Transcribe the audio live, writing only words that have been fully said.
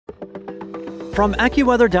From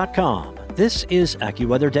AccuWeather.com, this is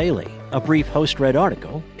AccuWeather Daily, a brief host-read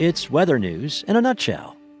article. It's weather news in a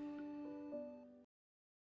nutshell.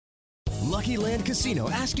 Lucky Land Casino,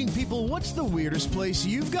 asking people, what's the weirdest place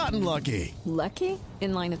you've gotten lucky? Lucky?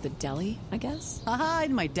 In line at the deli, I guess? Aha,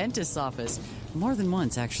 in my dentist's office. More than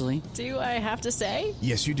once, actually. Do I have to say?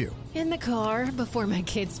 Yes, you do. In the car before my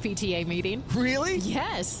kids' PTA meeting. Really?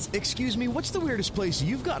 Yes. Excuse me, what's the weirdest place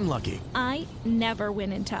you've gotten lucky? I never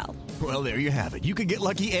win and tell. Well, there you have it. You can get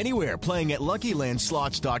lucky anywhere, playing at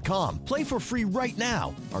LuckyLandSlots.com. Play for free right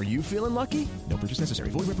now. Are you feeling lucky? No purchase necessary.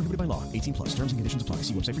 Void where prohibited by law. 18+. Terms and conditions apply.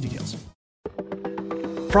 See website for details.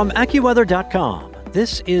 From AccuWeather.com,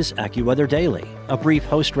 this is AccuWeather Daily, a brief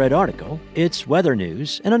host-read article. It's weather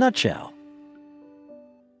news in a nutshell.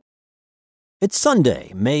 It's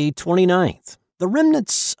Sunday, May 29th. The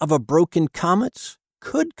remnants of a broken comet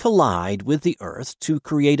could collide with the Earth to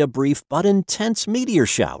create a brief but intense meteor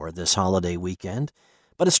shower this holiday weekend.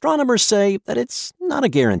 But astronomers say that it's not a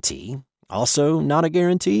guarantee. Also, not a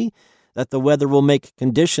guarantee that the weather will make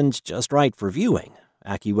conditions just right for viewing.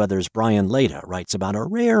 AccuWeather's Brian Leda writes about a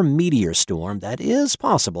rare meteor storm that is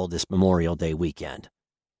possible this Memorial Day weekend.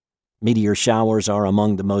 Meteor showers are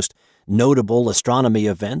among the most notable astronomy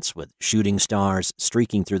events, with shooting stars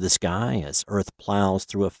streaking through the sky as Earth plows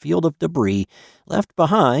through a field of debris left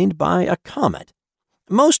behind by a comet.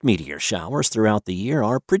 Most meteor showers throughout the year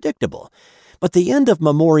are predictable, but the end of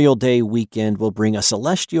Memorial Day weekend will bring a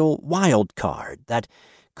celestial wild card that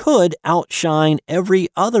could outshine every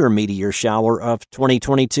other meteor shower of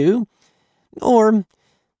 2022, or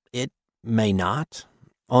it may not.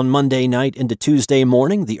 On Monday night into Tuesday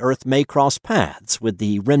morning, the Earth may cross paths with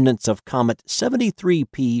the remnants of Comet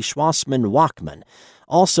 73P Schwarzmann-Wachmann,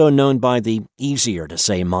 also known by the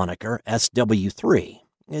easier-to-say moniker SW3.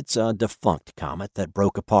 It's a defunct comet that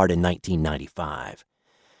broke apart in 1995.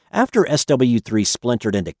 After SW3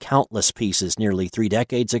 splintered into countless pieces nearly 3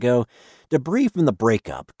 decades ago, debris from the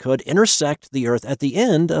breakup could intersect the Earth at the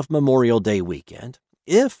end of Memorial Day weekend.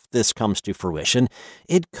 If this comes to fruition,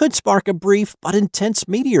 it could spark a brief but intense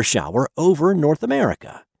meteor shower over North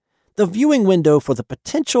America. The viewing window for the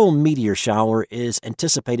potential meteor shower is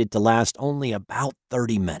anticipated to last only about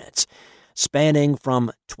 30 minutes, spanning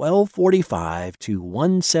from 12:45 to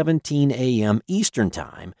 1:17 a.m. Eastern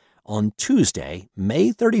Time on Tuesday,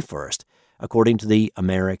 May 31st, according to the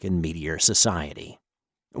American Meteor Society.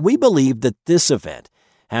 We believe that this event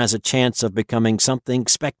has a chance of becoming something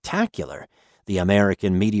spectacular, the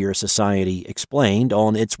American Meteor Society explained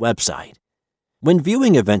on its website. When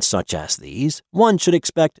viewing events such as these, one should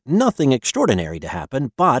expect nothing extraordinary to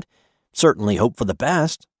happen, but certainly hope for the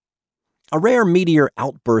best. A rare meteor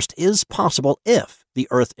outburst is possible if the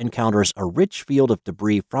Earth encounters a rich field of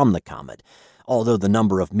debris from the comet, although the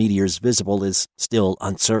number of meteors visible is still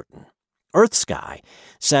uncertain. EarthSky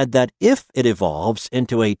said that if it evolves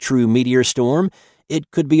into a true meteor storm, it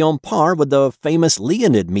could be on par with the famous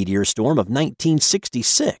Leonid meteor storm of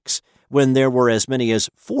 1966, when there were as many as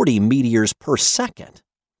 40 meteors per second.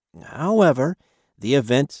 However, the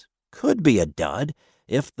event could be a dud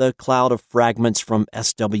if the cloud of fragments from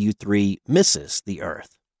SW3 misses the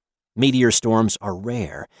Earth. Meteor storms are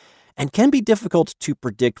rare and can be difficult to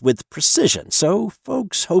predict with precision, so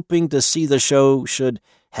folks hoping to see the show should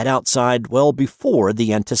head outside well before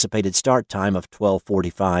the anticipated start time of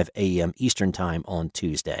 12:45 a.m. Eastern Time on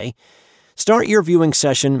Tuesday. Start your viewing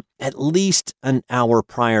session at least an hour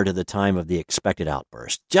prior to the time of the expected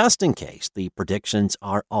outburst, just in case the predictions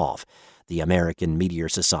are off, the American Meteor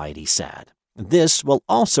Society said. This will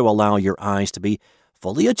also allow your eyes to be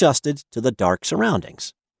fully adjusted to the dark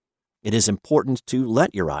surroundings. It is important to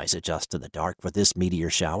let your eyes adjust to the dark for this meteor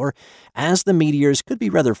shower, as the meteors could be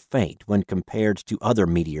rather faint when compared to other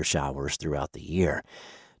meteor showers throughout the year.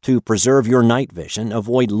 To preserve your night vision,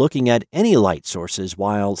 avoid looking at any light sources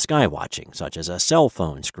while skywatching, such as a cell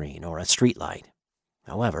phone screen or a streetlight.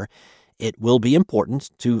 However, it will be important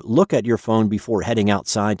to look at your phone before heading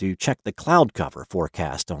outside to check the cloud cover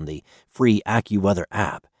forecast on the free AccuWeather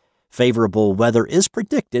app. Favorable weather is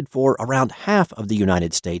predicted for around half of the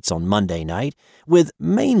United States on Monday night, with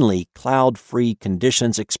mainly cloud-free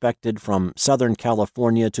conditions expected from Southern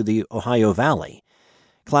California to the Ohio Valley.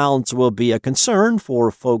 Clouds will be a concern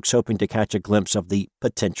for folks hoping to catch a glimpse of the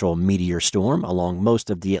potential meteor storm along most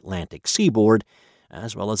of the Atlantic seaboard,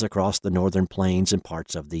 as well as across the northern plains and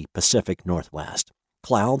parts of the Pacific Northwest.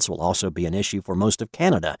 Clouds will also be an issue for most of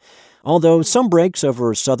Canada, although some breaks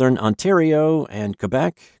over southern Ontario and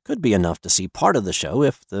Quebec could be enough to see part of the show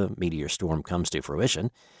if the meteor storm comes to fruition.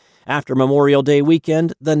 After Memorial Day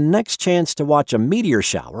weekend, the next chance to watch a meteor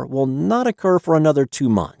shower will not occur for another 2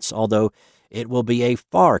 months, although It will be a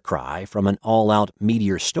far cry from an all-out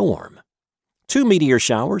meteor storm. 2 meteor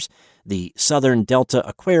showers, the southern Delta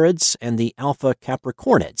Aquarids and the Alpha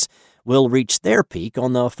Capricornids, will reach their peak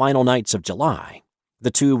on the final nights of July.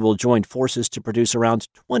 The two will join forces to produce around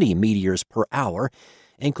 20 meteors per hour,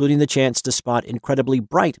 including the chance to spot incredibly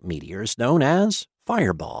bright meteors known as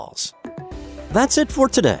fireballs. That's it for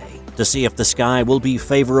today. To see if the sky will be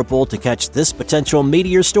favorable to catch this potential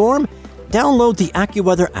meteor storm, download the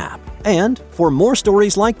AccuWeather app. And for more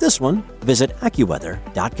stories like this one, visit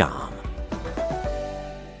AccuWeather.com.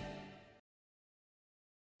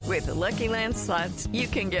 With the Lucky Land Slots, you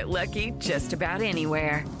can get lucky just about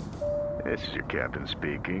anywhere. This is your captain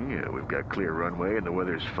speaking. We've got clear runway and the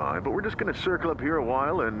weather's fine, but we're just going to circle up here a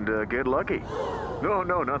while and get lucky.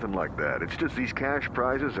 No, nothing like that. It's just these cash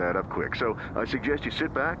prizes add up quick. So I suggest you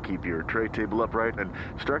sit back, keep your tray table upright, and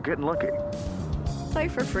start getting lucky. Play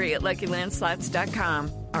for free at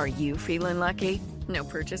LuckyLandSlots.com. Are you feeling lucky? No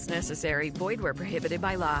purchase necessary. Void where prohibited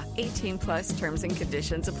by law. 18+ terms and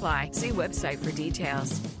conditions apply. See website for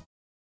details.